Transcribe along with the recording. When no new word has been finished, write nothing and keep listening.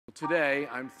Today,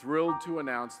 I'm thrilled to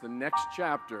announce the next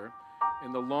chapter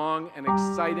in the long and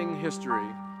exciting history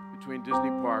between Disney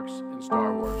parks and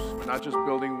Star Wars. We're not just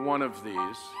building one of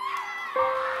these,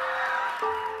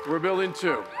 we're building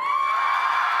two.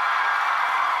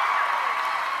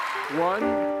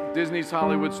 One, Disney's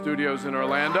Hollywood Studios in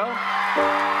Orlando,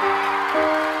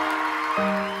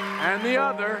 and the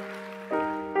other,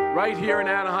 right here in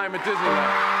Anaheim at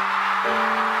Disneyland.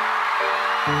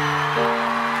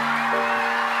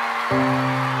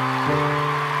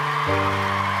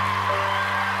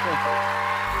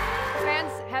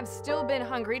 Fans have still been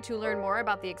hungry to learn more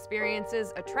about the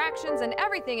experiences, attractions, and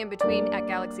everything in between at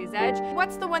Galaxy's Edge.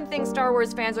 What's the one thing Star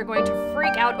Wars fans are going to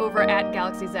freak out over at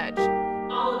Galaxy's Edge?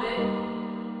 All of it.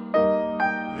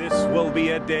 This will be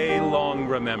a day long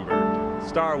remembered.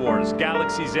 Star Wars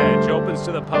Galaxy's Edge opens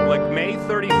to the public May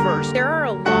 31st. There are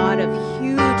a lot of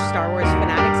huge Star Wars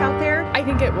fanatics out there. I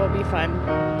think it will be fun,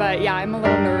 but yeah, I'm a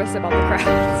little nervous about the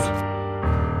crowds.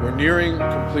 We're nearing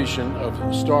completion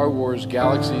of Star Wars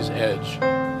Galaxy's Edge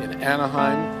in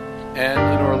Anaheim and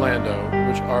in Orlando,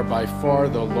 which are by far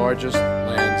the largest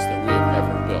lands that we have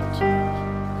ever built.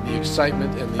 And the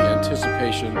excitement and the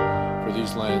anticipation for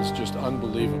these lands just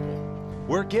unbelievable.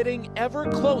 We're getting ever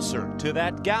closer to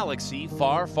that galaxy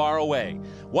far, far away.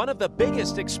 One of the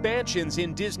biggest expansions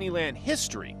in Disneyland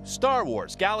history, Star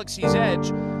Wars Galaxy's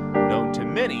Edge, known to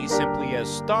many simply as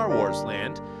Star Wars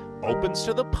Land, opens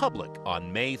to the public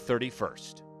on May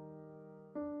 31st.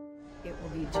 It will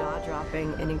be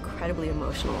jaw-dropping and incredibly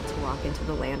emotional to walk into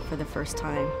the land for the first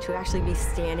time, to actually be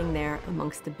standing there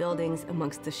amongst the buildings,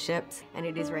 amongst the ships, and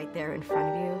it is right there in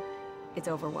front of you. It's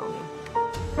overwhelming.